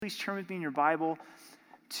Please turn with me in your Bible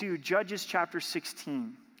to Judges chapter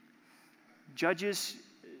 16. Judges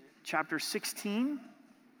chapter 16.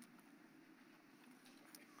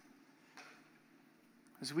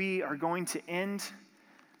 As we are going to end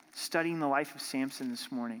studying the life of Samson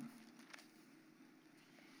this morning.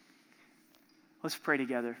 Let's pray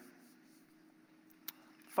together.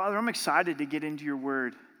 Father, I'm excited to get into your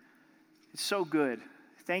word. It's so good.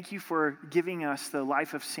 Thank you for giving us the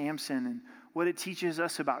life of Samson and what it teaches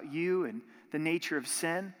us about you and the nature of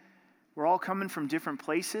sin. We're all coming from different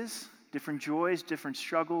places, different joys, different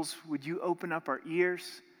struggles. Would you open up our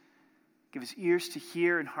ears? Give us ears to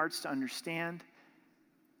hear and hearts to understand.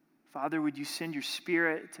 Father, would you send your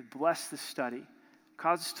Spirit to bless this study?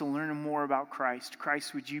 Cause us to learn more about Christ.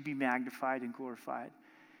 Christ, would you be magnified and glorified?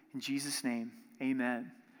 In Jesus' name,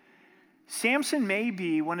 amen. Samson may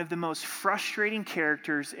be one of the most frustrating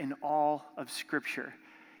characters in all of Scripture.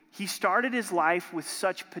 He started his life with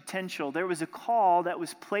such potential. There was a call that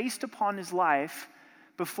was placed upon his life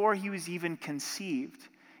before he was even conceived.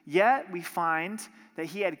 Yet we find that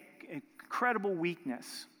he had incredible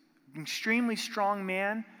weakness. An extremely strong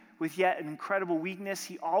man with yet an incredible weakness.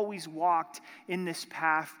 He always walked in this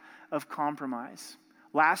path of compromise.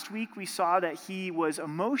 Last week we saw that he was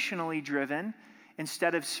emotionally driven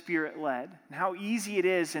instead of spirit-led. And how easy it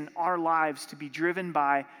is in our lives to be driven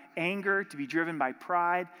by anger, to be driven by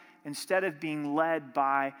pride, instead of being led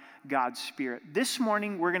by God's Spirit. This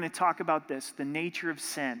morning, we're going to talk about this, the nature of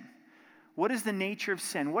sin. What is the nature of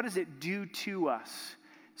sin? What does it do to us?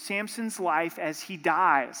 Samson's life as he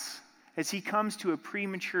dies, as he comes to a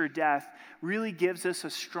premature death, really gives us a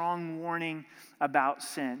strong warning about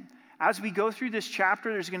sin. As we go through this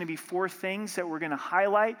chapter, there's going to be 4 things that we're going to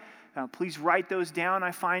highlight. Please write those down.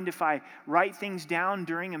 I find if I write things down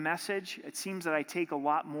during a message, it seems that I take a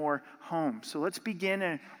lot more home. So let's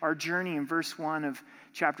begin our journey in verse 1 of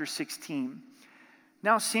chapter 16.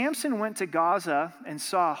 Now Samson went to Gaza and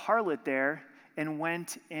saw a harlot there and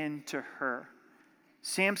went into her.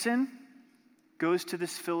 Samson goes to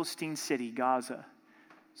this Philistine city, Gaza,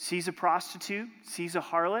 sees a prostitute, sees a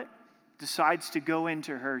harlot, decides to go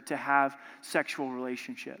into her to have sexual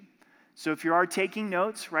relationship. So if you are taking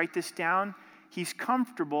notes, write this down. He's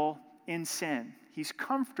comfortable in sin. He's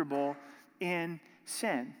comfortable in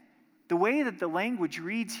sin. The way that the language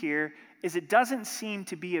reads here is it doesn't seem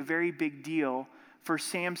to be a very big deal for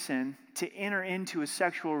Samson to enter into a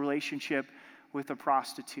sexual relationship with a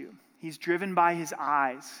prostitute. He's driven by his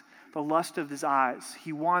eyes, the lust of his eyes.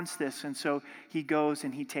 He wants this, and so he goes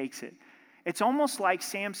and he takes it. It's almost like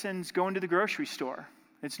Samson's going to the grocery store.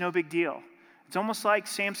 It's no big deal. It's almost like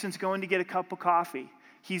Samson's going to get a cup of coffee.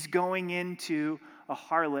 He's going into a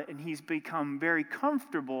harlot, and he's become very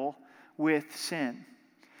comfortable with sin.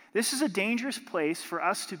 This is a dangerous place for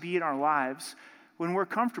us to be in our lives when we're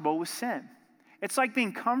comfortable with sin. It's like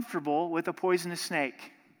being comfortable with a poisonous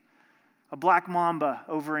snake, a black mamba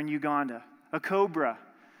over in Uganda, a cobra.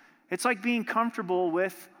 It's like being comfortable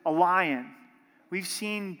with a lion. We've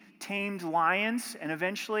seen tamed lions, and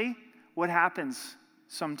eventually, what happens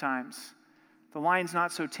sometimes? The lion's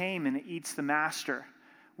not so tame, and it eats the master.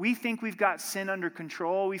 We think we've got sin under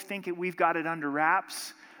control. We think we've got it under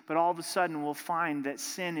wraps, but all of a sudden we'll find that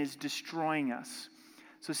sin is destroying us.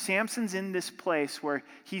 So Samson's in this place where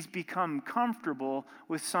he's become comfortable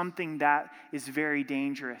with something that is very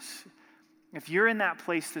dangerous. If you're in that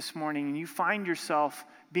place this morning and you find yourself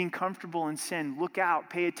being comfortable in sin, look out,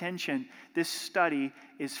 pay attention. This study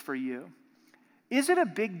is for you. Is it a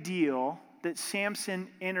big deal that Samson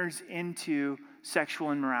enters into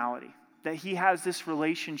sexual immorality, that he has this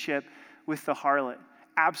relationship with the harlot?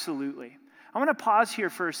 Absolutely. I want to pause here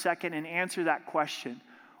for a second and answer that question.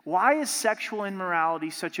 Why is sexual immorality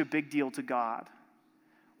such a big deal to God?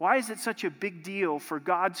 Why is it such a big deal for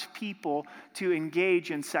God's people to engage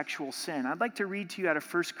in sexual sin? I'd like to read to you out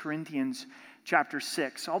of 1 Corinthians chapter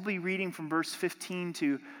 6. I'll be reading from verse 15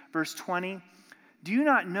 to verse 20. Do you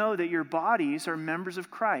not know that your bodies are members of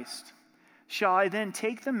Christ? Shall I then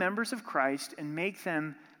take the members of Christ and make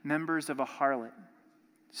them members of a harlot?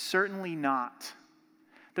 Certainly not.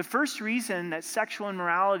 The first reason that sexual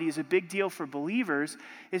immorality is a big deal for believers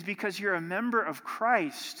is because you're a member of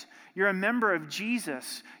Christ. You're a member of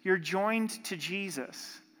Jesus. You're joined to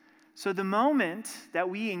Jesus. So the moment that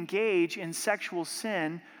we engage in sexual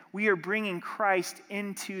sin, we are bringing Christ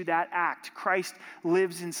into that act. Christ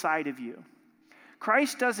lives inside of you.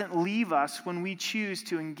 Christ doesn't leave us when we choose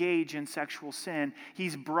to engage in sexual sin.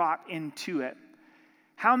 He's brought into it.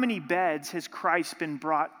 How many beds has Christ been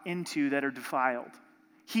brought into that are defiled?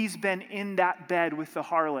 He's been in that bed with the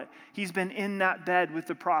harlot. He's been in that bed with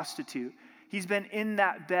the prostitute. He's been in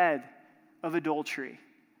that bed of adultery.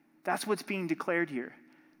 That's what's being declared here.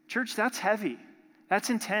 Church, that's heavy. That's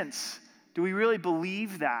intense. Do we really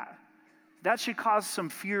believe that? That should cause some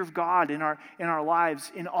fear of God in our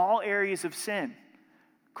lives in all areas of sin.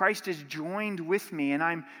 Christ is joined with me, and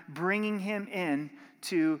I'm bringing him in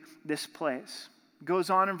to this place. It goes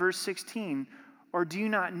on in verse 16, or do you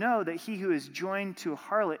not know that he who is joined to a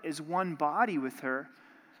harlot is one body with her?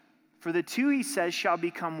 For the two, he says, shall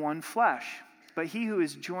become one flesh. But he who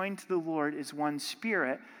is joined to the Lord is one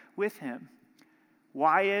spirit with him.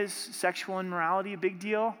 Why is sexual immorality a big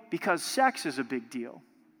deal? Because sex is a big deal.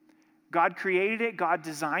 God created it, God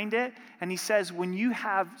designed it, and he says when you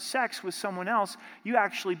have sex with someone else, you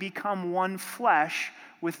actually become one flesh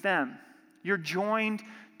with them. You're joined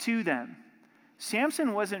to them.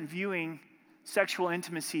 Samson wasn't viewing sexual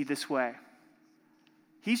intimacy this way.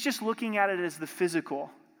 He's just looking at it as the physical.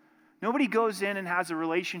 Nobody goes in and has a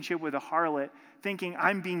relationship with a harlot thinking,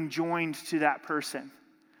 I'm being joined to that person.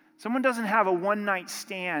 Someone doesn't have a one-night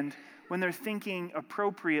stand when they're thinking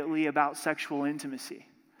appropriately about sexual intimacy.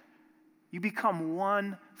 You become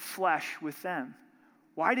one flesh with them.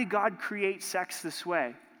 Why did God create sex this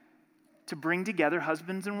way? To bring together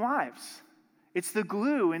husbands and wives. It's the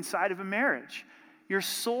glue inside of a marriage. Your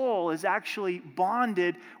soul is actually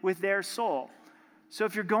bonded with their soul. So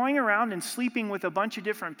if you're going around and sleeping with a bunch of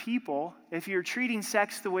different people, if you're treating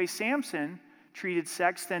sex the way Samson treated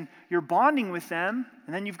sex, then you're bonding with them,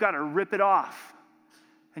 and then you've got to rip it off.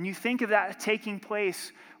 And you think of that taking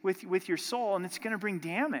place with your soul, and it's going to bring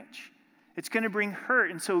damage. It's going to bring hurt.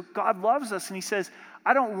 And so God loves us, and he says,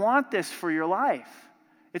 I don't want this for your life.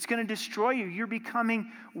 It's going to destroy you. You're becoming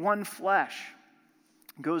one flesh.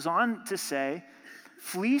 It goes on to say,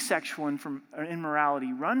 flee sexual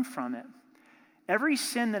immorality, run from it. Every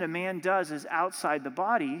sin that a man does is outside the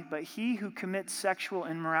body, but he who commits sexual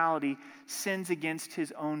immorality sins against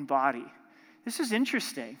his own body. This is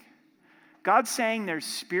interesting. God's saying there's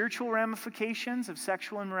spiritual ramifications of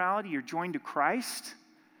sexual immorality. You're joined to Christ.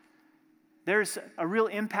 There's a real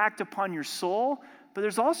impact upon your soul, but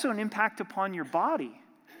there's also an impact upon your body.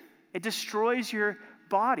 It destroys your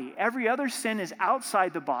body. Every other sin is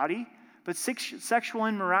outside the body, but sexual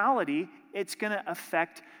immorality, it's going to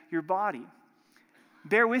affect your body.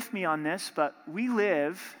 Bear with me on this, but we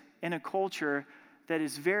live in a culture that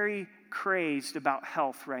is very crazed about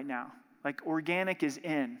health right now. Like organic is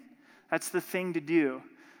in. That's the thing to do.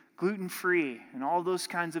 Gluten-free and all those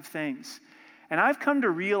kinds of things. And I've come to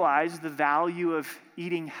realize the value of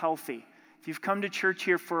eating healthy. If you've come to church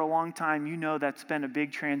here for a long time, you know that's been a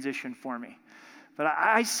big transition for me. But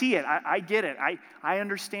I see it. I get it. I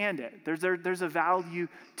understand it. There's a value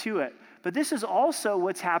to it. But this is also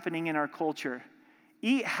what's happening in our culture.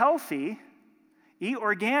 Eat healthy, eat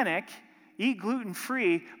organic, eat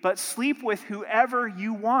gluten-free, but sleep with whoever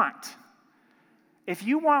you want. If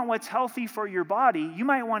you want what's healthy for your body, you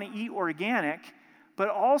might want to eat organic, but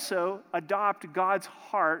also adopt God's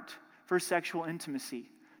heart for sexual intimacy.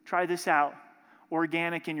 Try this out.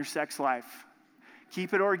 Organic in your sex life.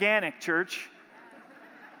 Keep it organic, church.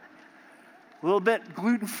 A little bit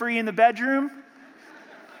gluten-free in the bedroom.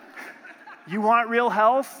 You want real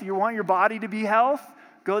health? You want your body to be health?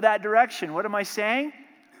 Go that direction. What am I saying?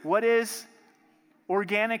 What is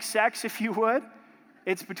organic sex, if you would?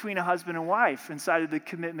 It's between a husband and wife inside of the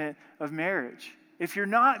commitment of marriage. If you're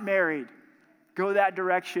not married, go that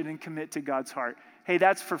direction and commit to God's heart. Hey,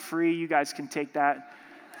 that's for free. You guys can take that,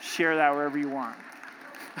 share that wherever you want.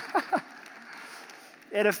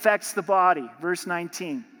 It affects the body. Verse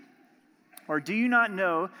 19. Or do you not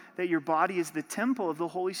know that your body is the temple of the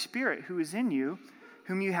Holy Spirit who is in you,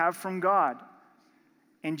 whom you have from God?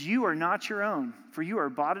 And you are not your own, for you are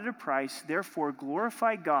bought at a price. Therefore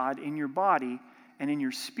glorify God in your body and in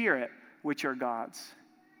your spirit, which are God's.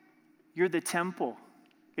 You're the temple.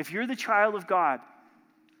 If you're the child of God,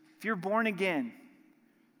 if you're born again,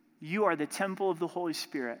 you are the temple of the Holy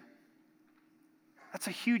Spirit. That's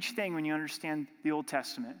a huge thing when you understand the Old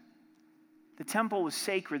Testament. The temple was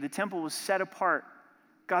sacred. The temple was set apart.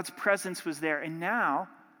 God's presence was there. And now,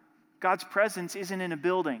 God's presence isn't in a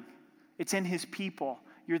building. It's in his people.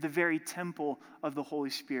 You're the very temple of the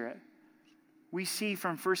Holy Spirit. We see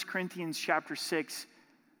from 1 Corinthians chapter 6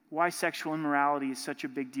 why sexual immorality is such a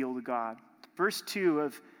big deal to God. Verse 2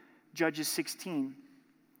 of Judges 16.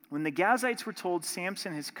 When the Gazites were told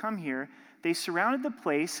Samson has come here, they surrounded the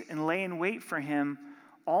place and lay in wait for him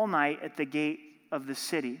all night at the gate of the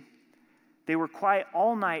city. They were quiet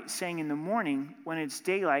all night, saying, in the morning, when it's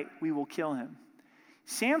daylight, we will kill him.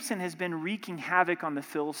 Samson has been wreaking havoc on the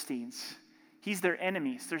Philistines. He's their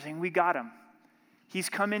enemies. They're saying, we got him. He's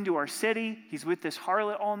come into our city. He's with this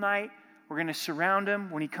harlot all night. We're going to surround him.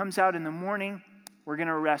 When he comes out in the morning, We're going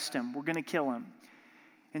to arrest him. We're going to kill him.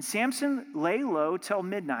 And Samson lay low till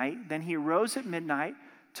midnight. Then he arose at midnight,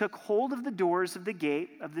 took hold of the doors of the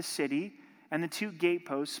gate of the city and the 2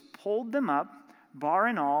 gateposts, pulled them up, bar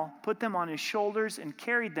and all, put them on his shoulders, and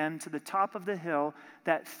carried them to the top of the hill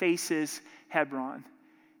that faces Hebron.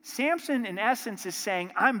 Samson, in essence, is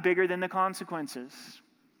saying, I'm bigger than the consequences.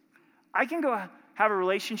 I can go have a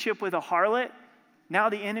relationship with a harlot. Now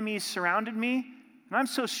the enemy has surrounded me, and I'm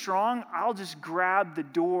so strong, I'll just grab the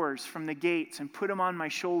doors from the gates and put them on my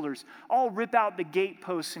shoulders. I'll rip out the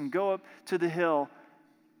gateposts and go up to the hill.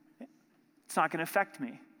 It's not going to affect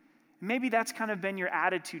me. Maybe that's kind of been your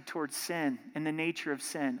attitude towards sin and the nature of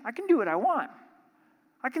sin. I can do what I want.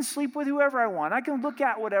 I can sleep with whoever I want. I can look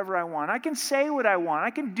at whatever I want. I can say what I want. I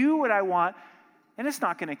can do what I want, and it's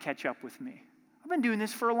not going to catch up with me. I've been doing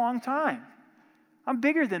this for a long time. I'm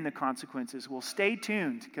bigger than the consequences. Well, stay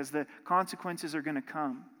tuned because the consequences are going to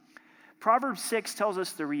come. Proverbs 6 tells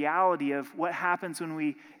us the reality of what happens when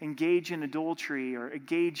we engage in adultery or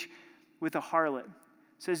engage with a harlot.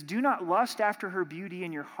 It says, do not lust after her beauty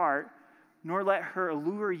in your heart, nor let her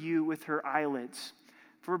allure you with her eyelids.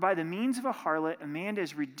 For by the means of a harlot, a man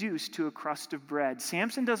is reduced to a crust of bread.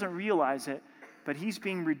 Samson doesn't realize it, but he's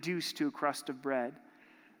being reduced to a crust of bread.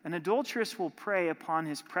 An adulteress will prey upon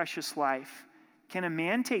his precious life. Can a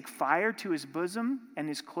man take fire to his bosom and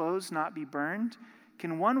his clothes not be burned?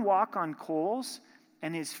 Can one walk on coals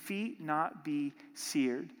and his feet not be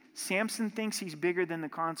seared? Samson thinks he's bigger than the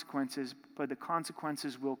consequences, but the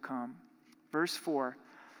consequences will come. Verse 4.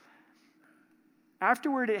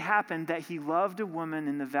 Afterward it happened that he loved a woman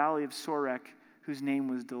in the valley of Sorek whose name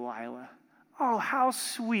was Delilah. Oh, how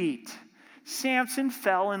sweet. Samson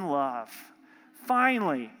fell in love.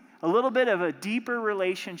 Finally, a little bit of a deeper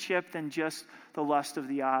relationship than just the lust of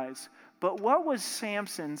the eyes. But what was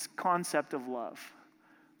Samson's concept of love?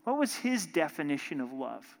 What was his definition of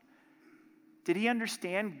love? Did he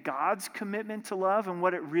understand God's commitment to love and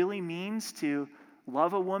what it really means to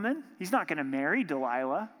love a woman? He's not going to marry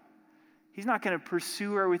Delilah. He's not going to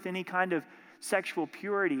pursue her with any kind of sexual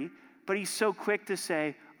purity, but he's so quick to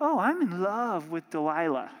say, oh, I'm in love with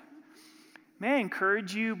Delilah. May I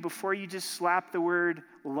encourage you, before you just slap the word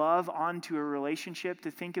love onto a relationship,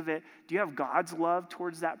 to think of it, do you have God's love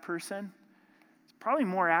towards that person? It's probably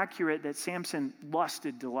more accurate that Samson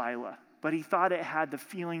lusted Delilah, but he thought it had the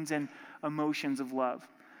feelings and emotions of love.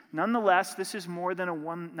 Nonetheless, this is more than a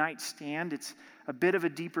one-night stand. It's a bit of a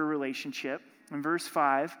deeper relationship. In verse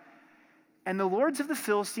 5, and the lords of the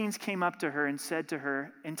Philistines came up to her and said to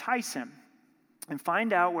her, entice him and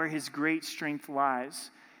find out where his great strength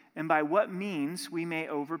lies, and by what means we may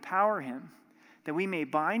overpower him, that we may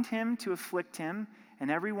bind him to afflict him, and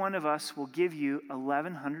every one of us will give you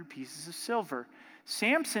 1,100 pieces of silver.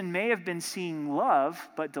 Samson may have been seeing love,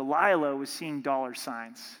 but Delilah was seeing dollar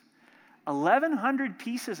signs. 1,100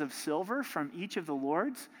 pieces of silver from each of the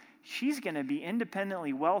lords. She's going to be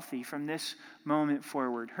independently wealthy from this moment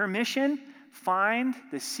forward. Her mission, find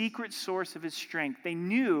the secret source of his strength. They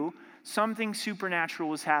knew something supernatural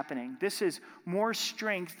was happening. This is more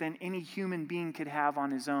strength than any human being could have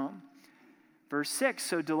on his own. Verse 6,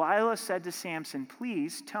 so Delilah said to Samson,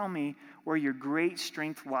 please tell me where your great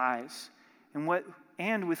strength lies,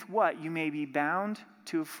 and with what you may be bound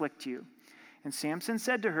to afflict you. And Samson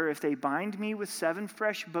said to her, if they bind me with 7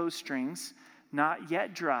 fresh bowstrings, not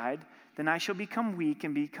yet dried, then I shall become weak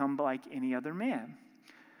and become like any other man.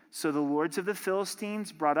 So the lords of the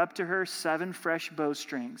Philistines brought up to her 7 fresh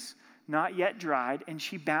bowstrings, not yet dried, and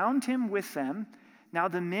she bound him with them. Now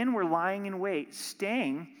the men were lying in wait,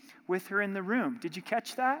 staying with her in the room. Did you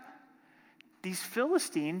catch that? These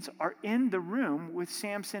Philistines are in the room with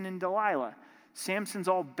Samson and Delilah. Samson's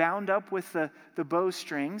all bound up with the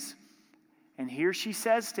bowstrings. And here she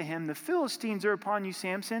says to him, the Philistines are upon you,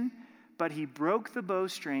 Samson. But he broke the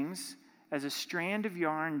bowstrings as a strand of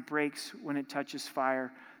yarn breaks when it touches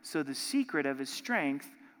fire. So the secret of his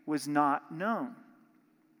strength was not known.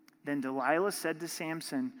 Then Delilah said to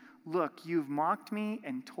Samson, look, you've mocked me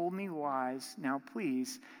and told me lies. Now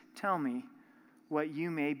please tell me what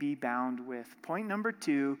you may be bound with. Point number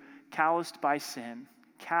 2, calloused by sin.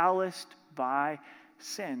 Calloused by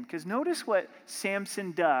sin. Because notice what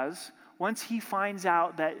Samson does once he finds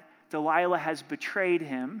out that Delilah has betrayed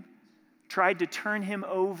him, tried to turn him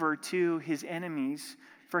over to his enemies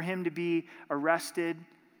for him to be arrested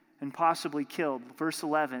and possibly killed. Verse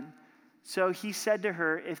 11. So he said to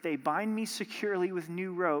her, if they bind me securely with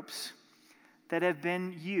new ropes that have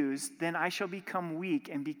been used, then I shall become weak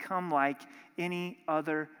and become like any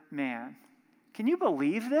other man. Can you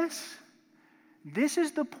believe this? This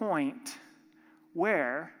is the point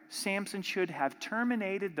where Samson should have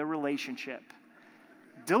terminated the relationship.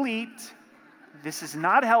 delete. This is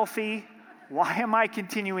not healthy. Why am I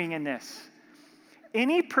continuing in this?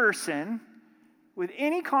 Any person with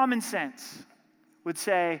any common sense would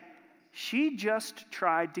say, she just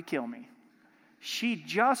tried to kill me. She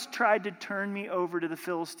just tried to turn me over to the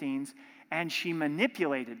Philistines, and she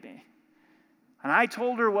manipulated me. And I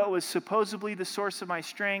told her what was supposedly the source of my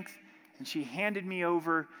strength, and she handed me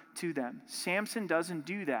over to them. Samson doesn't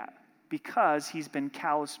do that because he's been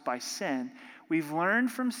calloused by sin. We've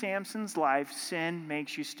learned from Samson's life, sin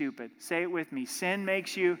makes you stupid. Say it with me. Sin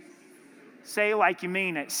makes you, say it like you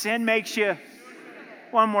mean it. Sin makes you,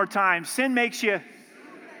 one more time. Sin makes you,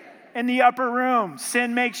 in the upper room,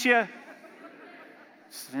 sin makes you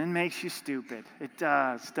stupid. It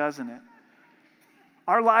does, doesn't it?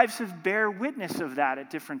 Our lives have bear witness of that at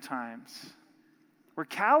different times. We're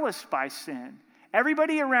calloused by sin.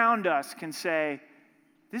 Everybody around us can say,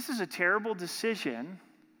 this is a terrible decision.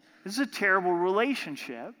 This is a terrible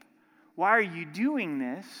relationship. Why are you doing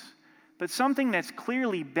this? But something that's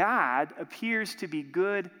clearly bad appears to be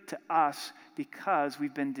good to us because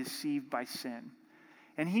we've been deceived by sin.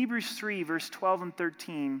 In Hebrews 3, verse 12 and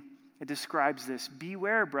 13, it describes this.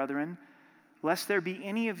 Beware, brethren, lest there be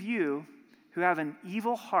any of you who have an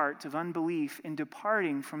evil heart of unbelief in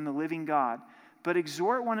departing from the living God. But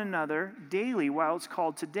exhort one another daily while it's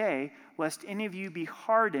called today, lest any of you be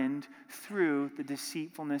hardened through the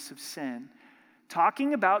deceitfulness of sin.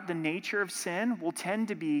 Talking about the nature of sin, we'll tend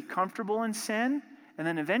to be comfortable in sin, and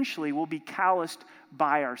then eventually we'll be calloused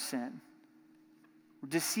by our sin. We're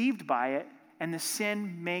deceived by it, and the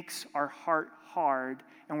sin makes our heart hard,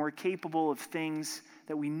 and we're capable of things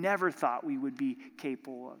that we never thought we would be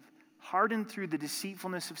capable of. Hardened through the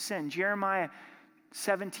deceitfulness of sin. Jeremiah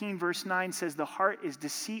 17 verse 9 says, the heart is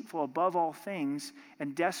deceitful above all things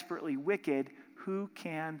and desperately wicked. Who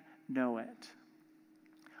can know it?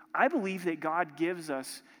 I believe that God gives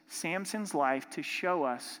us Samson's life to show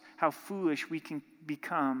us how foolish we can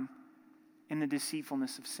become in the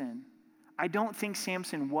deceitfulness of sin. I don't think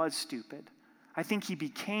Samson was stupid. I think he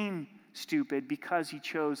became stupid because he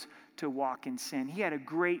chose to walk in sin. He had a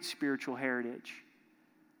great spiritual heritage.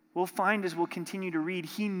 We'll find as we'll continue to read,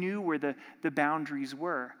 he knew where the boundaries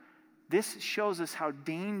were. This shows us how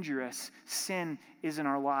dangerous sin is in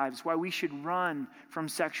our lives, why we should run from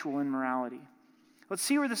sexual immorality. Let's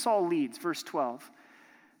see where this all leads. Verse 12.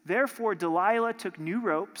 Therefore Delilah took new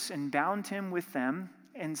ropes and bound him with them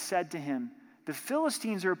and said to him, the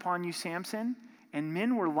Philistines are upon you, Samson. And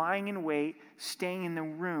men were lying in wait, staying in the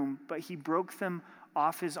room, but he broke them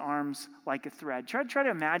off his arms like a thread. Try to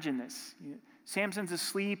imagine this. Samson's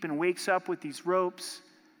asleep and wakes up with these ropes.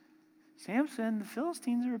 Samson, the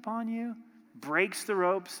Philistines are upon you. Breaks the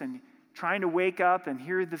ropes and trying to wake up and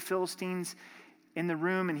hear the Philistines in the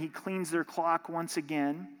room, and he cleans their clock once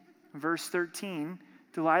again. Verse 13,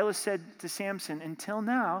 Delilah said to Samson, until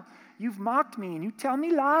now, you've mocked me and you tell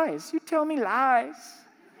me lies. You tell me lies.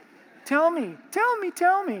 Tell me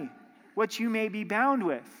what you may be bound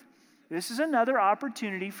with. This is another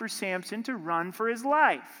opportunity for Samson to run for his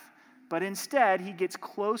life. But instead, he gets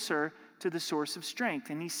closer to the source of strength.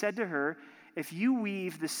 And he said to her, if you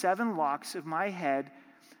weave the 7 locks of my head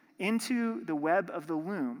into the web of the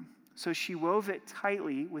loom. So she wove it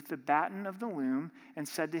tightly with the batten of the loom and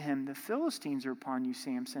said to him, the Philistines are upon you,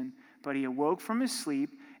 Samson. But he awoke from his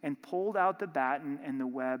sleep and pulled out the batten and the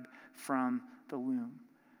web from the loom.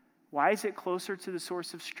 Why is it closer to the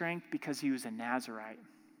source of strength? Because he was a Nazirite.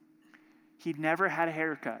 He'd never had a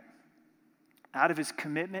haircut. Out of his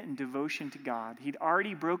commitment and devotion to God. He'd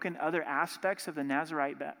already broken other aspects of the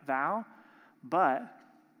Nazirite vow, but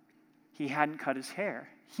he hadn't cut his hair.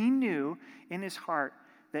 He knew in his heart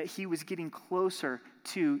that he was getting closer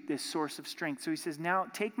to this source of strength. So he says, now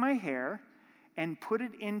take my hair and put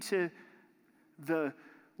it into the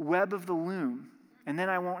web of the loom, and then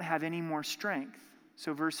I won't have any more strength.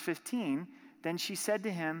 So verse 15, then she said to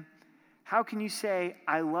him, how can you say,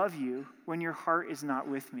 I love you, when your heart is not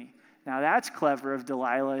with me? Now that's clever of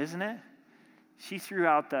Delilah, isn't it? She threw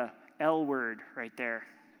out the L word right there.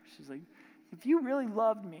 She's like, if you really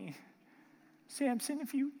loved me, Samson,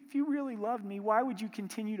 if you really loved me, why would you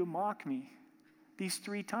continue to mock me these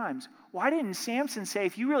 3 times? Why didn't Samson say,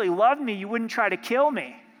 if you really loved me, you wouldn't try to kill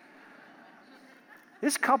me?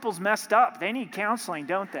 This couple's messed up. They need counseling,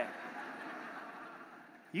 don't they?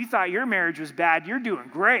 You thought your marriage was bad. You're doing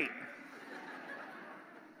great.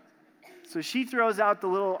 So she throws out the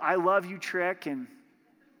little I love you trick, and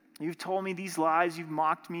you've told me these lies. You've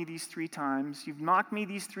mocked me these 3 times. You've mocked me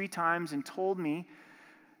these 3 times and told me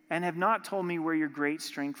and have not told me where your great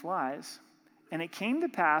strength lies. And it came to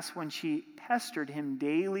pass when she pestered him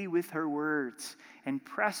daily with her words and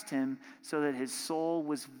pressed him so that his soul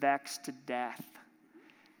was vexed to death.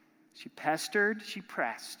 She pestered, she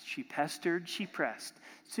pressed. She pestered, she pressed.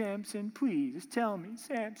 Samson, please tell me.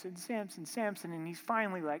 Samson, Samson, Samson. And he's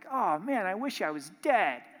finally like, oh man, I wish I was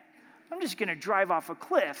dead. I'm just going to drive off a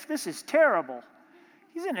cliff. This is terrible.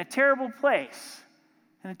 He's in a terrible place,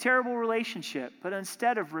 in a terrible relationship. But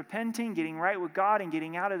instead of repenting, getting right with God, and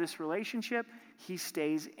getting out of this relationship, he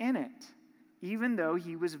stays in it, even though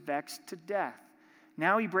he was vexed to death.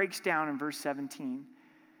 Now he breaks down in verse 17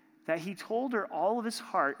 that he told her all of his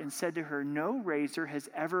heart and said to her, no razor has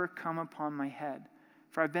ever come upon my head,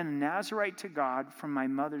 for I've been a Nazirite to God from my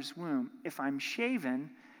mother's womb. If I'm shaven,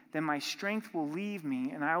 then my strength will leave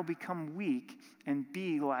me, and I will become weak and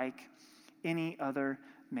be like any other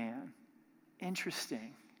man.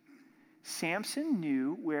 Interesting. Samson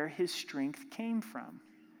knew where his strength came from.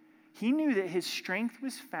 He knew that his strength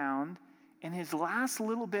was found in his last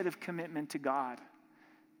little bit of commitment to God,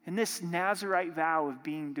 in this Nazirite vow of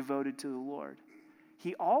being devoted to the Lord.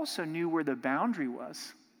 He also knew where the boundary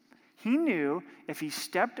was. He knew if he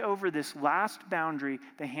stepped over this last boundary,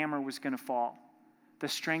 the hammer was going to fall. The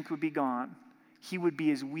strength would be gone. He would be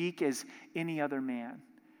as weak as any other man.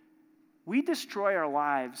 We destroy our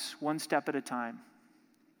lives one step at a time.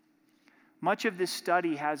 Much of this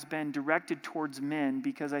study has been directed towards men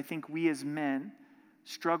because I think we as men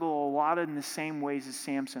struggle a lot in the same ways as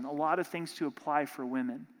Samson. A lot of things to apply for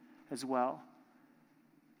women as well.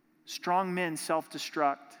 Strong men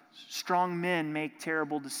self-destruct. Strong men make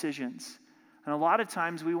terrible decisions. And a lot of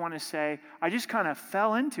times we want to say, I just kind of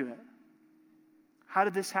fell into it. How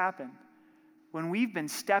did this happen? When we've been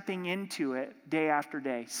stepping into it day after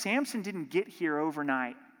day. Samson didn't get here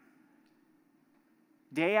overnight.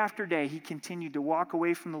 Day after day, he continued to walk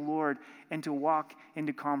away from the Lord and to walk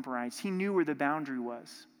into compromise. He knew where the boundary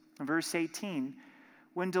was. In verse 18,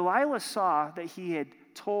 when Delilah saw that he had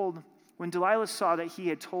told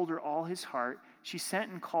her all his heart, she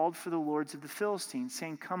sent and called for the lords of the Philistines,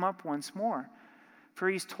 saying, come up once more, for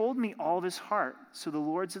he's told me all of his heart. So the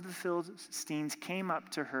lords of the Philistines came up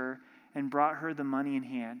to her and brought her the money in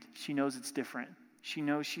hand. She knows it's different. She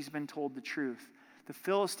knows she's been told the truth. The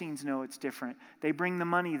Philistines know it's different. They bring the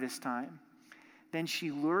money this time. Then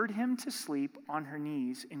she lured him to sleep on her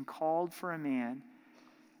knees and called for a man,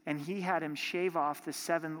 and he had him shave off the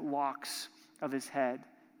 7 locks of his head.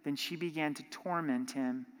 Then she began to torment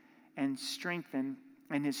him and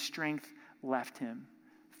his strength left him.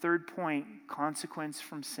 Third point, consequence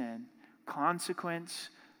from sin. Consequence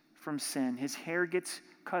from sin. His hair gets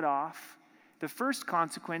cut off. The first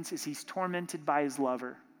consequence is he's tormented by his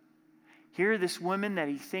lover. Here, this woman that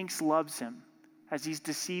he thinks loves him, as he's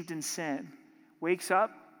deceived in sin, wakes up.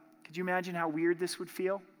 Could you imagine how weird this would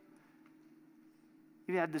feel?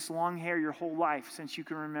 You've had this long hair your whole life since you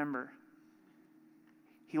can remember.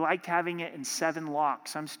 He liked having it in 7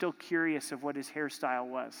 locks. I'm still curious of what his hairstyle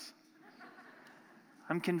was.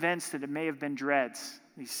 I'm convinced that it may have been dreads,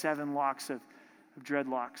 these 7 locks of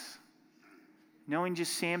dreadlocks. Knowing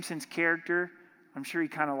just Samson's character, I'm sure he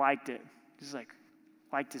kind of liked it. Just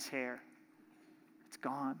liked his hair. It's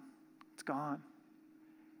gone. It's gone.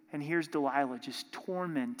 And here's Delilah just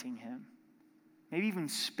tormenting him. Maybe even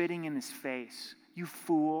spitting in his face. You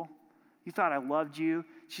fool. You thought I loved you.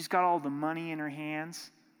 She's got all the money in her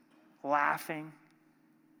hands, laughing.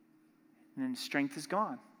 And then his strength is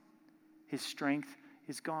gone. His strength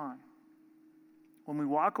is gone. When we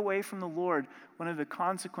walk away from the Lord, one of the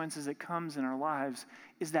consequences that comes in our lives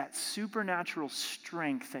is that supernatural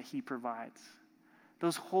strength that he provides.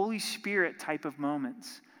 Those Holy Spirit type of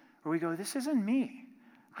moments where we go, this isn't me.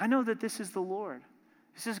 I know that this is the Lord.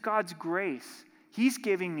 This is God's grace. He's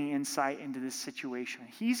giving me insight into this situation.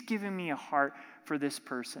 He's giving me a heart for this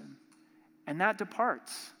person. And that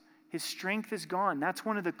departs. His strength is gone. That's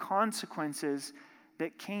one of the consequences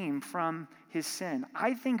that came from his sin.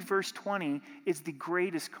 I think verse 20 is the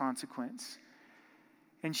greatest consequence.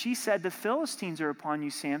 And she said, the Philistines are upon you,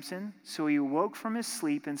 Samson. So he awoke from his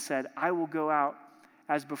sleep and said, I will go out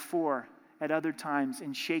as before at other times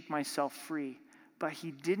and shake myself free. But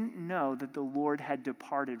he didn't know that the Lord had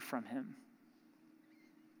departed from him.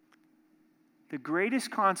 The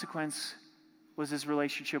greatest consequence was his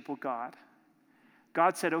relationship with God.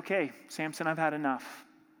 God said, okay, Samson, I've had enough.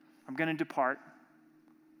 I'm going to depart.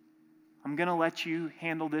 I'm going to let you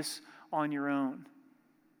handle this on your own.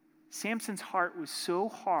 Samson's heart was so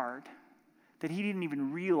hard that he didn't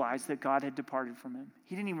even realize that God had departed from him.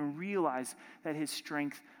 He didn't even realize that his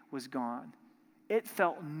strength was gone. it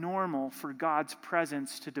felt normal for God's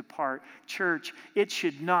presence to depart. Church, it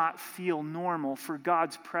should not feel normal for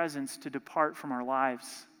God's presence to depart from our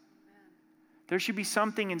lives. There should be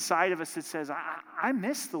something inside of us that says, I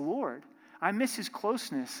miss the Lord. I miss his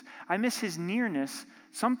closeness. I miss his nearness.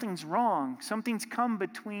 Something's wrong. Something's come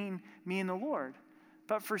between me and the Lord.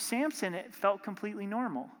 But for Samson, it felt completely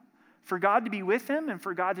normal. For God to be with him and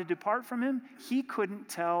for God to depart from him, he couldn't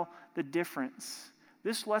tell the difference.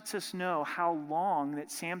 This lets us know how long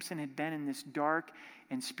that Samson had been in this dark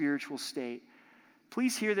and spiritual state.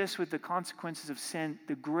 Please hear this with the consequences of sin.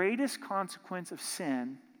 The greatest consequence of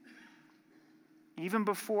sin, even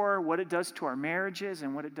before what it does to our marriages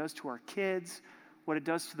and what it does to our kids, what it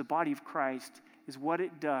does to the body of Christ, is what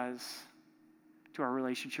it does to our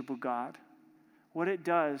relationship with God, what it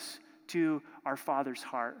does to our Father's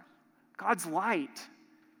heart. God's light.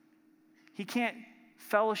 He can't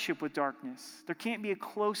fellowship with darkness. There can't be a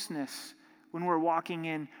closeness when we're walking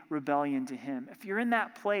in rebellion to him. If you're in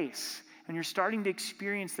that place and you're starting to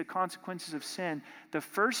experience the consequences of sin, the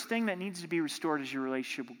first thing that needs to be restored is your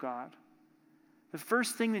relationship with God. The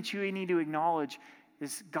first thing that you need to acknowledge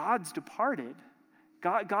is God's departed.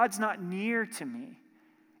 God's not near to me.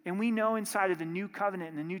 And we know inside of the New Covenant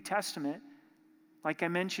and the New Testament, like I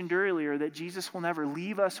mentioned earlier, that Jesus will never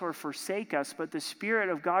leave us or forsake us, but the Spirit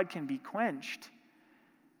of God can be quenched.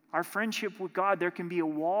 Our friendship with God, there can be a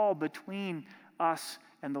wall between us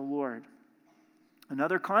and the Lord.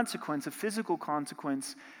 Another consequence, a physical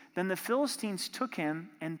consequence, then the Philistines took him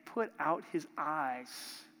and put out his eyes.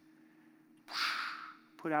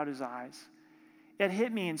 Put out his eyes. It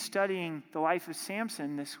hit me in studying the life of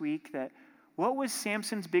Samson this week that what was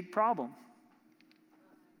Samson's big problem?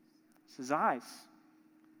 It's his eyes.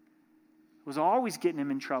 It was always getting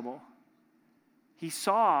him in trouble. He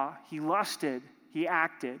saw, he lusted, he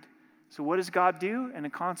acted. So what does God do? And a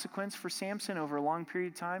consequence for Samson over a long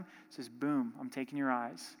period of time says, boom, I'm taking your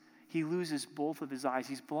eyes. He loses both of his eyes.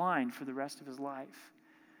 He's blind for the rest of his life.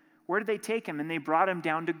 Where did they take him? And they brought him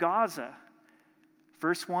down to Gaza.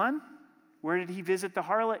 Verse 1, where did he visit the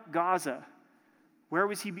harlot? Gaza. Where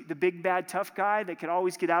was he the big, bad, tough guy that could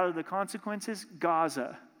always get out of the consequences?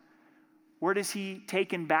 Gaza. Where does he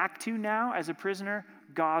taken back to now as a prisoner?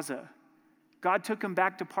 Gaza. God took him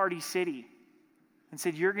back to Party City and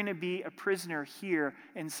said, you're going to be a prisoner here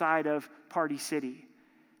inside of Party City.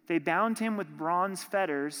 They bound him with bronze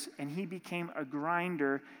fetters, and he became a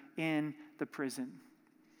grinder in the prison.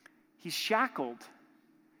 He's shackled.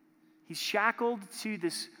 He's shackled to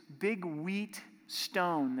this big wheat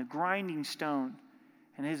stone, the grinding stone,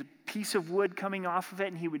 and there's a piece of wood coming off of it,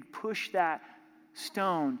 and he would push that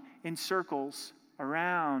stone in circles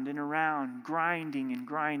around and around, grinding and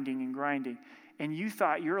grinding and grinding. And you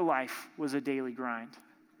thought your life was a daily grind.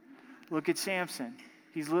 Look at Samson.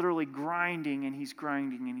 He's literally grinding and he's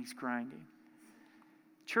grinding and he's grinding.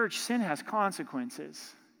 Church, sin has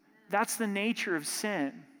consequences. That's the nature of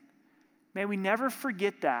sin. May we never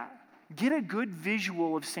forget that. Get a good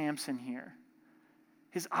visual of Samson here.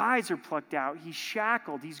 His eyes are plucked out. He's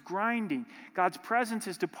shackled. He's grinding. God's presence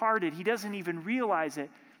has departed. He doesn't even realize it.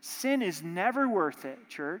 Sin is never worth it,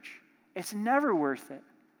 church. It's never worth it.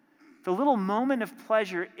 The little moment of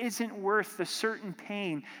pleasure isn't worth the certain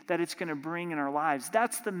pain that it's going to bring in our lives.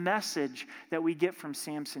 That's the message that we get from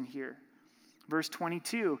Samson here. Verse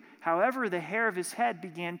 22, however, the hair of his head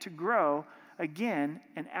began to grow again,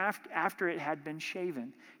 and after it had been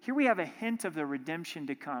shaven. Here we have a hint of the redemption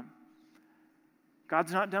to come.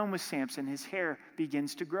 God's not done with Samson. His hair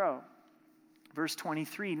begins to grow. Verse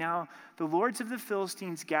 23, now the lords of the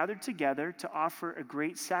Philistines gathered together to offer a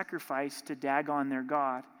great sacrifice to Dagon their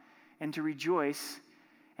god, and to rejoice.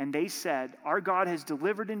 And they said, our God has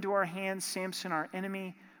delivered into our hands Samson, our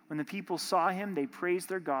enemy. When the people saw him, they praised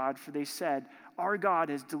their God, for they said, our God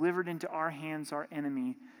has delivered into our hands our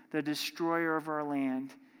enemy, the destroyer of our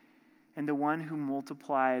land, and the one who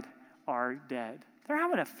multiplied our dead. They're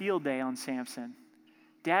having a field day on Samson.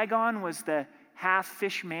 Dagon was the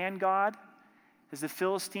half-fish man god, as the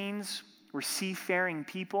Philistines were seafaring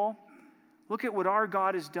people. Look at what our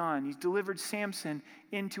God has done. He's delivered Samson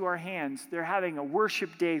into our hands. They're having a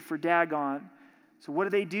worship day for Dagon. So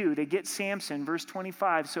what do? They get Samson, verse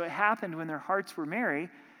 25. So it happened when their hearts were merry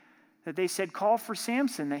that they said, call for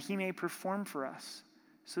Samson that he may perform for us.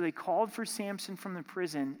 So they called for Samson from the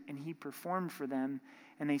prison, and he performed for them,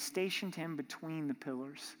 and they stationed him between the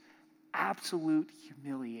pillars. Absolute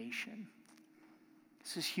humiliation.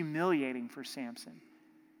 This is humiliating for Samson.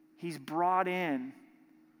 He's brought in.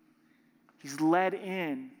 He's led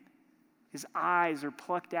in. His eyes are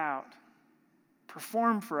plucked out.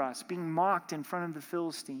 Perform for us, being mocked in front of the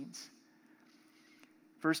Philistines.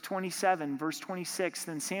 Verse 27, verse 26,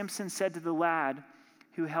 then Samson said to the lad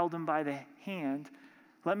who held him by the hand,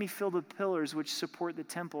 let me feel the pillars which support the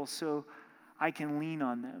temple so I can lean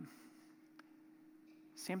on them.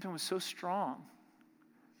 Samson was so strong,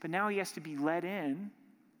 but now he has to be led in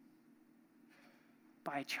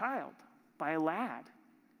by a child, by a lad.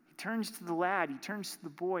 He turns to the lad, he turns to the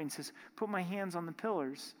boy and says, put my hands on the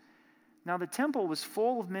pillars. Now the temple was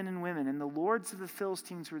full of men and women, and the lords of the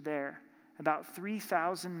Philistines were there, about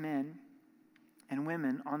 3,000 men and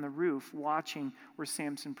women on the roof watching where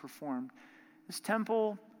Samson performed. This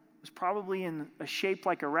temple was probably in a shape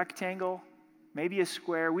like a rectangle, maybe a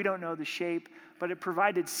square. We don't know the shape, but it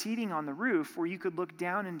provided seating on the roof where you could look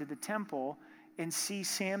down into the temple and see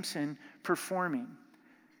Samson performing.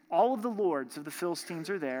 All of the lords of the Philistines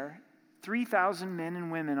are there, 3,000 men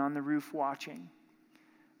and women on the roof watching.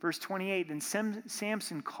 Verse 28, then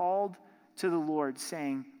Samson called to the Lord,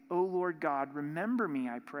 saying, O Lord God, remember me,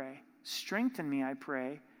 I pray. Strengthen me, I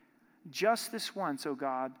pray, just this once, O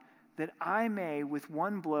God, that I may with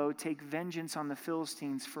one blow take vengeance on the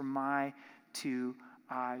Philistines for my 2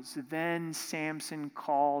 eyes. Then Samson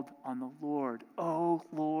called on the Lord, O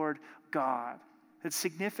Lord God. It's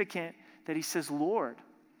significant that he says Lord.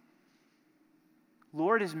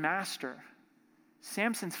 Lord is master.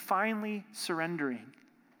 Samson's finally surrendering,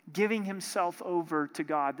 giving himself over to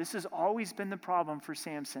God. This has always been the problem for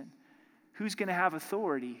Samson. Who's going to have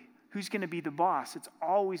authority? Who's going to be the boss? It's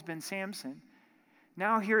always been Samson.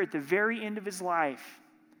 Now here at the very end of his life,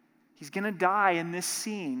 he's going to die in this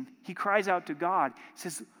scene. He cries out to God. He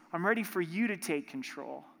says, I'm ready for you to take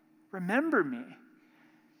control. Remember me.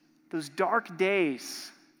 Those dark days,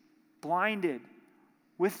 blinded,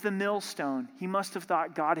 with the millstone, he must have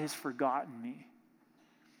thought, God has forgotten me.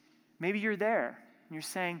 Maybe you're there, and you're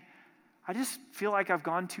saying, I just feel like I've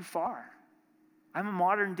gone too far. I'm a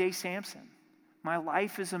modern day Samson. My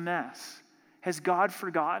life is a mess. Has God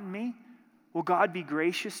forgotten me? Will God be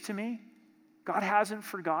gracious to me? God hasn't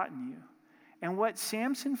forgotten you. And what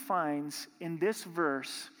Samson finds in this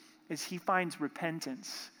verse is he finds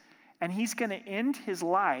repentance. And he's going to end his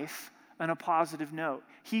life on a positive note.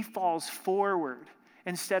 He falls forward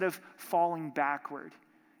instead of falling backward.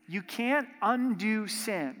 You can't undo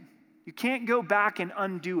sin. You can't go back and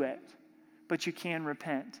undo it, but you can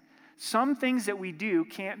repent. Some things that we do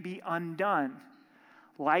can't be undone,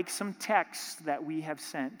 like some texts that we have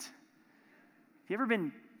sent. Have you ever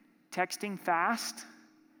been texting fast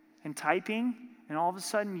and typing, and all of a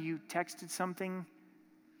sudden you texted something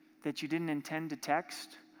that you didn't intend to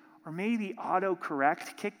text? Or maybe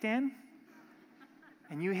autocorrect kicked in,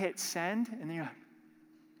 and you hit send, and then you're like,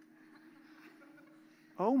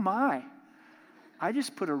 oh my, I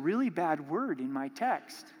just put a really bad word in my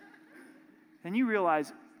text. Then you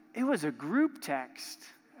realize it was a group text.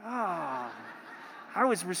 I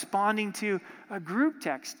was responding to a group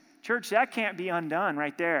text. Church, that can't be undone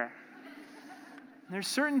right there. And there's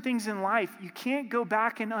certain things in life you can't go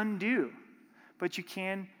back and undo, but you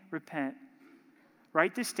can repent.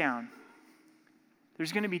 Write this down.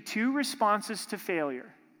 There's going to be 2 responses to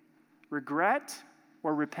failure: regret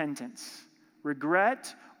or repentance.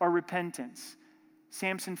 Regret or repentance.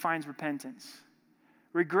 Samson finds repentance.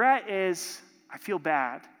 Regret is, I feel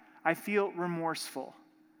bad. I feel remorseful.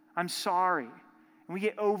 I'm sorry. And we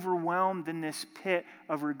get overwhelmed in this pit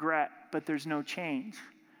of regret, but there's no change.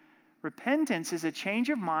 Repentance is a change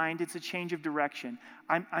of mind. It's a change of direction.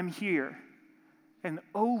 I'm here. And,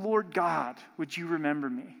 oh Lord God, would you remember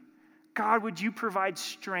me? God, would you provide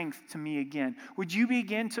strength to me again? Would you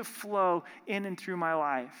begin to flow in and through my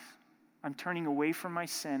life? I'm turning away from my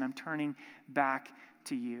sin. I'm turning back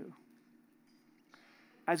to you.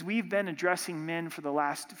 As we've been addressing men for the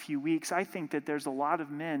last few weeks, I think that there's a lot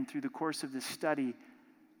of men through the course of this study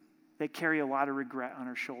that carry a lot of regret on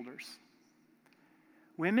our shoulders.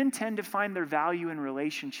 Women tend to find their value in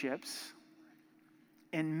relationships,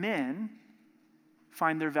 and men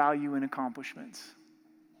find their value in accomplishments.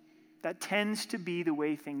 That tends to be the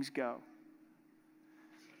way things go.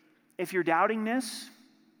 If you're doubting this,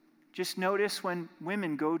 just notice when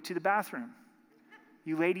women go to the bathroom.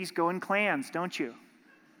 You ladies go in clans, don't you?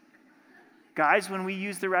 Guys, when we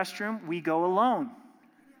use the restroom, we go alone.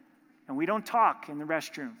 And we don't talk in the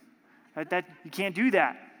restroom. You can't do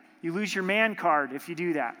that. You lose your man card if you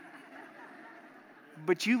do that.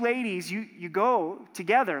 But you ladies, you go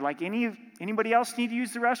together. Like anybody else need to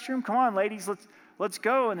use the restroom? Come on, ladies, let's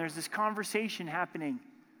go. And there's this conversation happening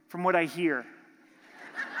from what I hear,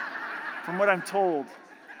 from what I'm told.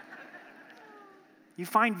 You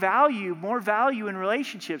find more value in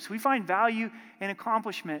relationships. We find value in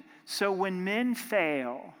accomplishment. So when men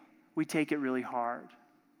fail, we take it really hard.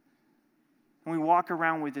 And we walk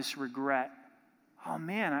around with this regret. Oh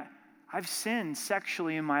man, I've sinned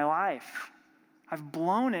sexually in my life. I've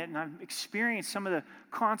blown it and I've experienced some of the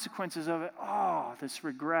consequences of it. Oh, this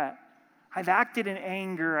regret. I've acted in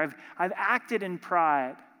anger. I've acted in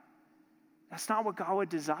pride. That's not what God would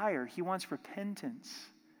desire. He wants repentance.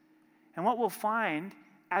 And what we'll find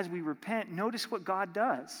as we repent, notice what God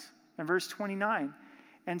does. In verse 29,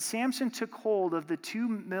 and Samson took hold of the two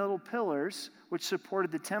middle pillars which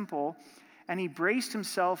supported the temple, and he braced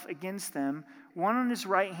himself against them, one on his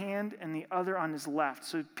right hand and the other on his left.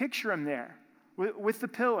 So picture him there with the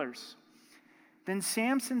pillars. Then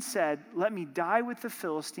Samson said, let me die with the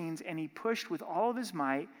Philistines, and he pushed with all of his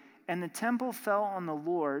might, and the temple fell on the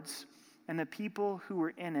lords and the people who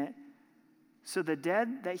were in it. So the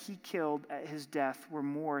dead that he killed at his death were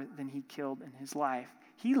more than he killed in his life.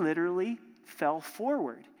 He literally fell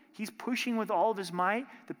forward. He's pushing with all of his might.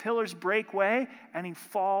 The pillars break way, and he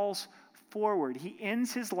falls forward. He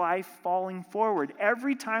ends his life falling forward.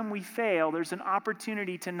 Every time we fail, there's an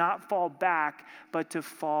opportunity to not fall back, but to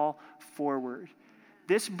fall forward.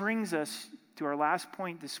 This brings us to our last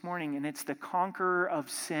point this morning, and it's the conqueror of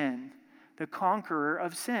sin. The conqueror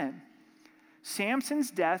of sin.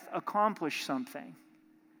 Samson's death accomplished something.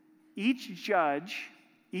 Each judge,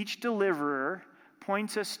 each deliverer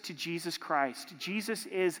points us to Jesus Christ. Jesus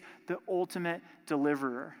is the ultimate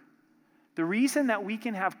deliverer. The reason that we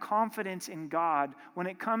can have confidence in God when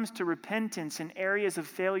it comes to repentance in areas of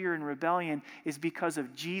failure and rebellion is because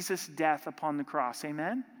of Jesus' death upon the cross.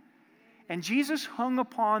 Amen? And Jesus hung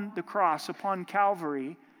upon the cross, upon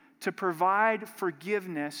Calvary, to provide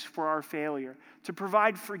forgiveness for our failure, to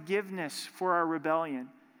provide forgiveness for our rebellion.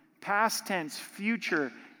 Past tense,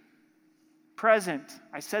 future, present.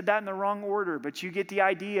 I said that in the wrong order, but you get the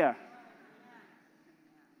idea.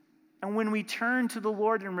 And when we turn to the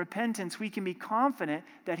Lord in repentance, we can be confident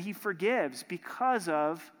that He forgives because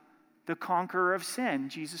of the conqueror of sin,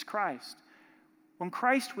 Jesus Christ. When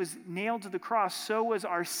Christ was nailed to the cross, so was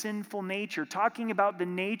our sinful nature. Talking about the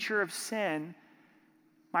nature of sin,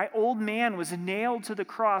 my old man was nailed to the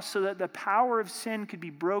cross so that the power of sin could be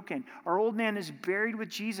broken. Our old man is buried with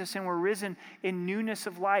Jesus, and we're risen in newness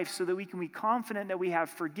of life so that we can be confident that we have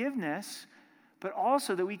forgiveness, but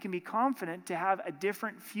also that we can be confident to have a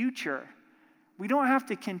different future. We don't have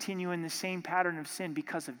to continue in the same pattern of sin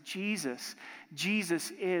because of Jesus.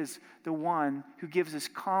 Jesus is the one who gives us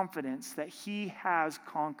confidence that He has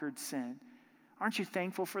conquered sin. Aren't you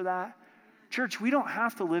thankful for that? Church, we don't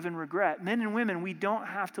have to live in regret. Men and women, we don't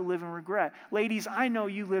have to live in regret. Ladies, I know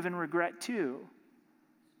you live in regret too.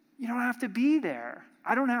 You don't have to be there.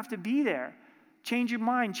 I don't have to be there. Change your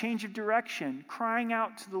mind, change of direction, crying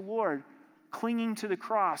out to the Lord, clinging to the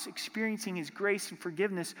cross, experiencing His grace and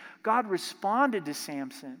forgiveness. God responded to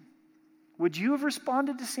Samson. Would you have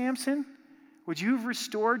responded to Samson? Would you have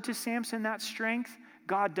restored to Samson that strength?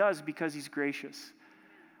 God does because He's gracious.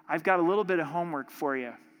 I've got a little bit of homework for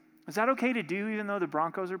you. Is that okay to do even though the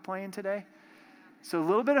Broncos are playing today? So a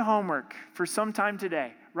little bit of homework for some time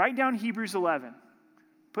today. Write down Hebrews 11.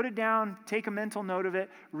 Put it down, take a mental note of it.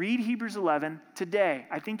 Read Hebrews 11 today.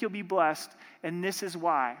 I think you'll be blessed, and this is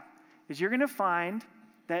why. Is you're going to find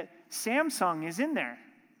that Samson is in there.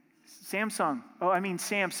 Samson.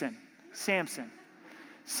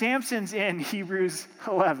 Samson's in Hebrews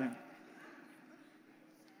 11.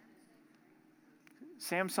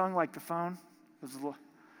 Samsung, like the phone?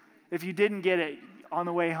 If you didn't get it on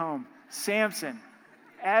the way home, Samson,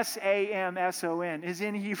 Samson, is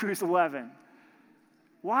in Hebrews 11.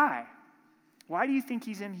 Why? Why do you think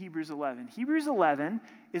he's in Hebrews 11? Hebrews 11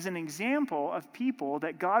 is an example of people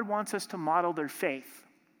that God wants us to model their faith.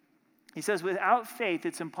 He says, without faith,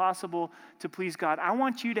 it's impossible to please God. I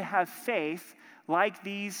want you to have faith like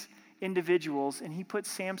these individuals, and he puts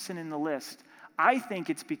Samson in the list. I think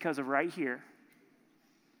it's because of right here.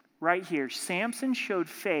 Right here, Samson showed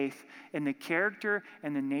faith in the character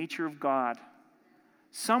and the nature of God.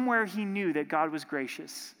 Somewhere he knew that God was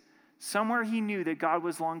gracious. Somewhere he knew that God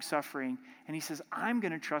was long-suffering. And he says, I'm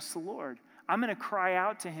going to trust the Lord. I'm going to cry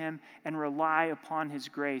out to Him and rely upon His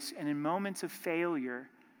grace. And in moments of failure,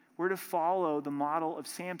 we're to follow the model of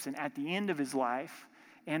Samson at the end of his life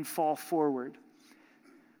and fall forward.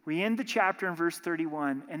 We end the chapter in verse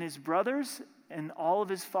 31, and his brothers and all of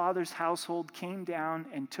his father's household came down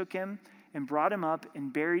and took him and brought him up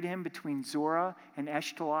and buried him between Zorah and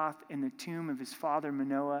Eshtaoloth in the tomb of his father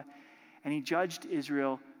Manoah. And he judged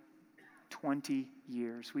Israel 20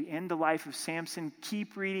 years. We end the life of Samson.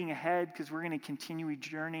 Keep reading ahead because we're going to continue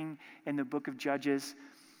journeying in the book of Judges.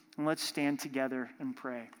 And let's stand together and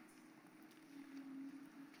pray.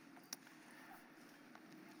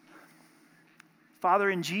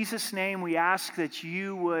 Father, in Jesus' name, we ask that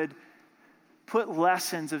you would put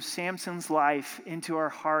lessons of Samson's life into our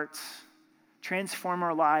hearts, transform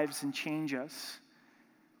our lives, and change us.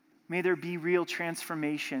 May there be real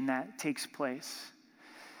transformation that takes place.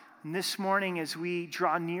 And this morning, as we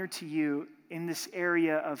draw near to you in this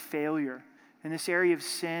area of failure, in this area of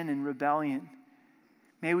sin and rebellion,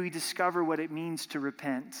 may we discover what it means to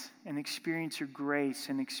repent and experience your grace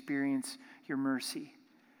and experience your mercy.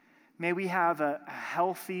 May we have a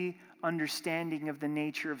healthy understanding of the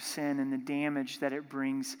nature of sin and the damage that it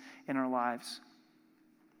brings in our lives.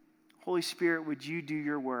 Holy Spirit, would you do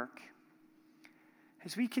your work?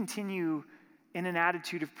 As we continue in an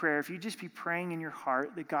attitude of prayer, if you just be praying in your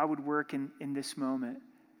heart that God would work in this moment.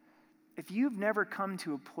 If you've never come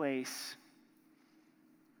to a place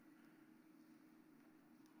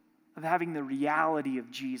of having the reality of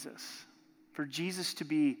Jesus, for Jesus to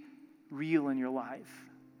be real in your life.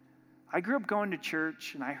 I grew up going to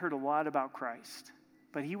church and I heard a lot about Christ,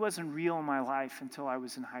 but he wasn't real in my life until I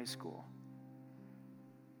was in high school.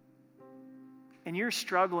 And you're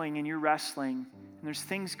struggling and you're wrestling, and there's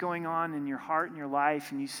things going on in your heart and your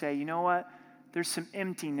life, and you say, you know what? There's some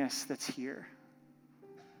emptiness that's here.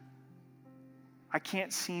 I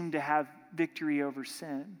can't seem to have victory over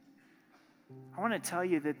sin. I want to tell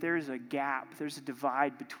you that there's a gap, there's a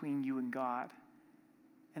divide between you and God.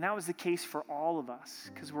 And that was the case for all of us,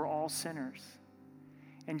 because we're all sinners.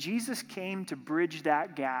 And Jesus came to bridge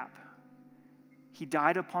that gap. He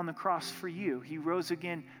died upon the cross for you. He rose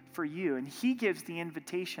again for you. And he gives the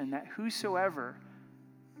invitation that whosoever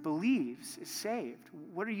believes is saved.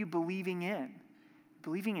 What are you believing in?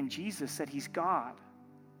 Believing in Jesus, that he's God,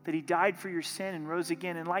 that he died for your sin and rose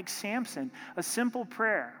again. And like Samson, a simple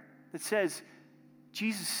prayer that says,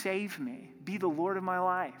 Jesus, save me. Be the Lord of my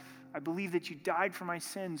life. I believe that you died for my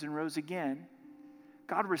sins and rose again.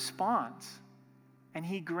 God responds, and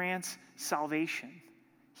he grants salvation.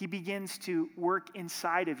 He begins to work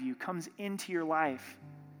inside of you, comes into your life,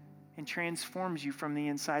 and transforms you from the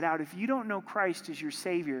inside out. If you don't know Christ as your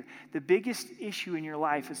Savior, the biggest issue in your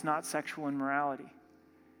life is not sexual immorality.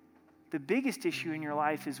 The biggest issue in your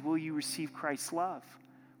life is, will you receive Christ's love?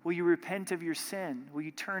 Will you repent of your sin? Will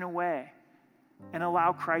you turn away and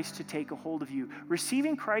allow Christ to take a hold of you?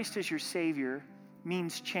 Receiving Christ as your Savior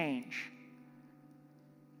means change.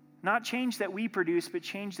 Not change that we produce, but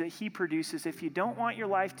change that he produces. If you don't want your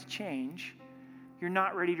life to change, you're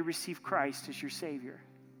not ready to receive Christ as your Savior.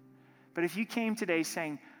 But if you came today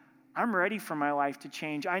saying, I'm ready for my life to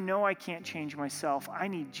change. I know I can't change myself. I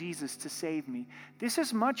need Jesus to save me. This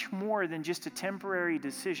is much more than just a temporary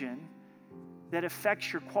decision that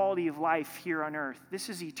affects your quality of life here on earth. This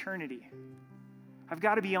is eternity. I've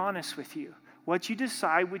got to be honest with you. What you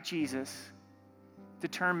decide with Jesus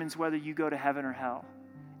determines whether you go to heaven or hell.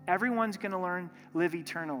 Everyone's going to live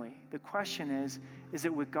eternally. The question is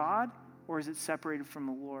it with God or is it separated from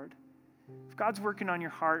the Lord? If God's working on your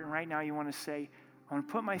heart and right now you want to say, I want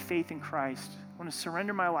to put my faith in Christ, I want to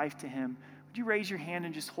surrender my life to him, would you raise your hand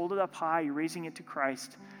and just hold it up high? You're raising it to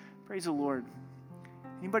Christ. Praise the Lord.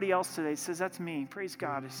 Anybody else today says, that's me. Praise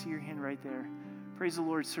God. I see your hand right there. Praise the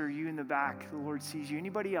Lord, sir. You in the back. The Lord sees you.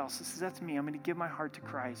 Anybody else that says, that's me. I'm going to give my heart to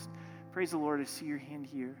Christ. Praise the Lord. I see your hand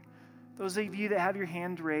here. Those of you that have your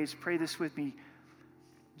hand raised, pray this with me.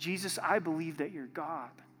 Jesus, I believe that you're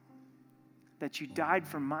God, that you died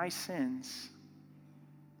for my sins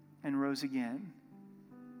and rose again.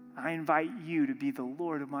 I invite you to be the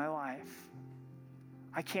Lord of my life.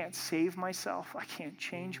 I can't save myself. I can't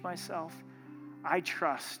change myself. I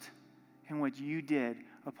trust in what you did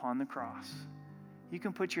upon the cross. You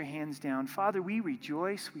can put your hands down. Father, we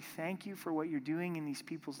rejoice. We thank you for what you're doing in these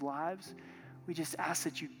people's lives. We just ask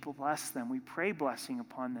that you bless them. We pray blessing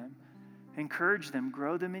upon them. Encourage them,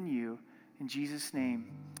 grow them in you. In Jesus'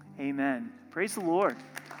 name, amen. Praise the Lord.